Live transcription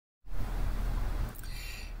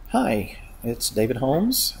Hi, it's David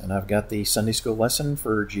Holmes, and I've got the Sunday School lesson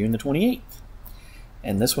for June the 28th.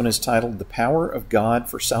 And this one is titled The Power of God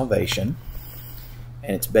for Salvation,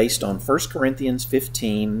 and it's based on 1 Corinthians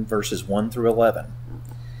 15, verses 1 through 11.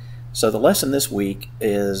 So the lesson this week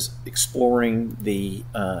is exploring the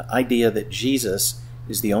idea that Jesus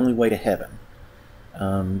is the only way to heaven.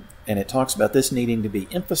 And it talks about this needing to be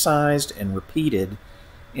emphasized and repeated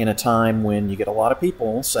in a time when you get a lot of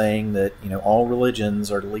people saying that, all religions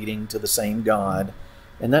are leading to the same God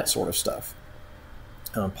and that sort of stuff.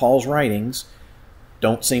 Paul's writings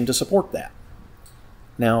don't seem to support that.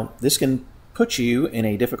 Now, this can put you in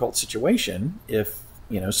a difficult situation if,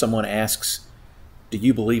 someone asks, do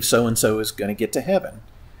you believe so-and-so is going to get to heaven?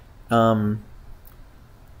 I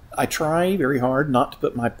try very hard not to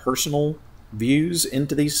put my personal views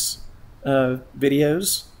into these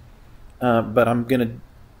videos, but I'm going to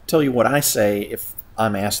tell you what I say if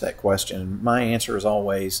I'm asked that question. My answer is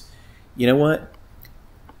always, you know what?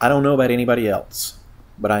 I don't know about anybody else,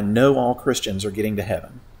 but I know all Christians are getting to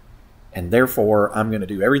heaven, and therefore I'm going to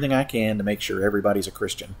do everything I can to make sure everybody's a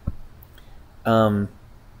Christian. So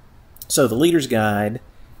the Leader's Guide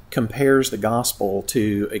compares the gospel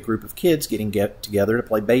to a group of kids getting together to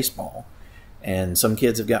play baseball. And some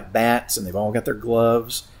kids have got bats and they've all got their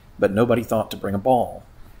gloves, but nobody thought to bring a ball.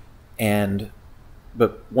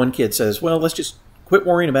 But one kid says, well, let's just quit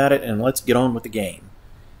worrying about it and let's get on with the game.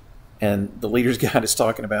 And the Leader's Guide is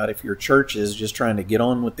talking about if your church is just trying to get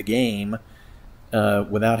on with the game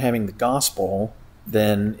without having the gospel,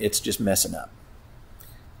 then it's just messing up.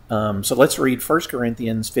 So let's read 1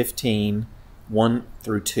 Corinthians 15, 1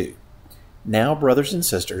 through 2. Now, brothers and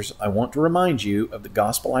sisters, I want to remind you of the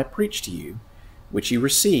gospel I preached to you, which you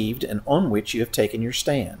received and on which you have taken your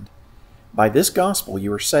stand. By this gospel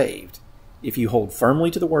you are saved, if you hold firmly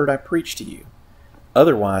to the word I preached to you.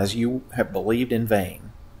 Otherwise you have believed in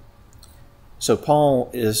vain. So Paul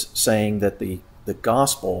is saying that the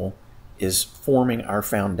gospel is forming our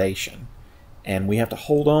foundation, and we have to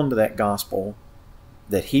hold on to that gospel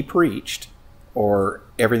that he preached, or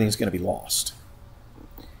everything's going to be lost.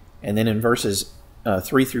 And then in verses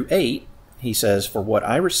 3 through 8, he says, For what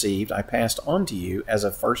I received I passed on to you as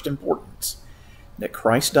of first importance, that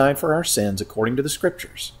Christ died for our sins according to the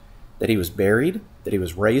Scriptures, that he was buried, that he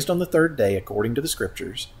was raised on the third day according to the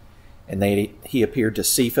Scriptures, and that he appeared to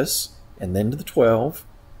Cephas, and then to the 12.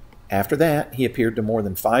 After that, he appeared to more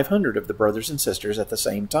than 500 of the brothers and sisters at the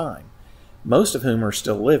same time, most of whom are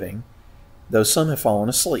still living, though some have fallen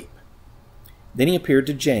asleep. Then he appeared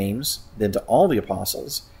to James, then to all the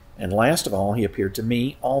apostles, and last of all he appeared to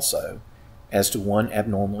me also, as to one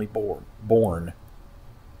abnormally born.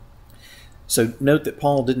 So note that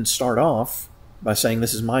Paul didn't start off by saying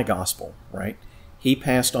this is my gospel, right? He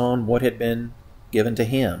passed on what had been given to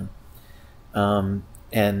him.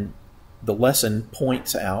 And the lesson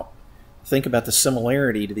points out, think about the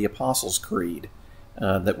similarity to the Apostles' Creed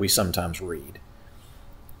that we sometimes read.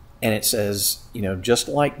 And it says, just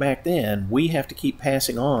like back then, we have to keep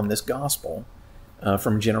passing on this gospel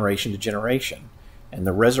from generation to generation. And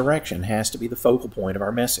the resurrection has to be the focal point of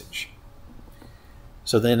our message.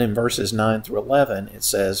 So then in verses 9 through 11, it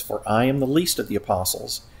says, For I am the least of the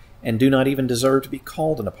apostles, and do not even deserve to be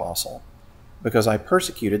called an apostle, because I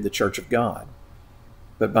persecuted the church of God.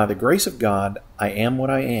 But by the grace of God I am what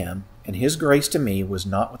I am, and his grace to me was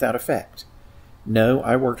not without effect. No,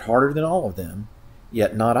 I worked harder than all of them,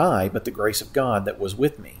 yet not I, but the grace of God that was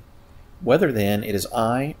with me. Whether then it is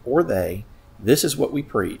I or they, this is what we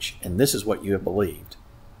preach, and this is what you have believed.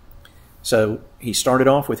 So he started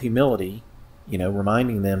off with humility,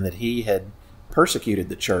 reminding them that he had persecuted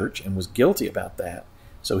the church and was guilty about that,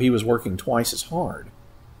 so he was working twice as hard.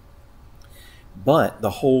 But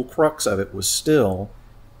the whole crux of it was still,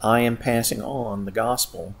 I am passing on the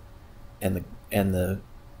gospel, and the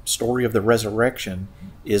story of the resurrection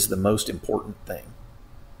is the most important thing.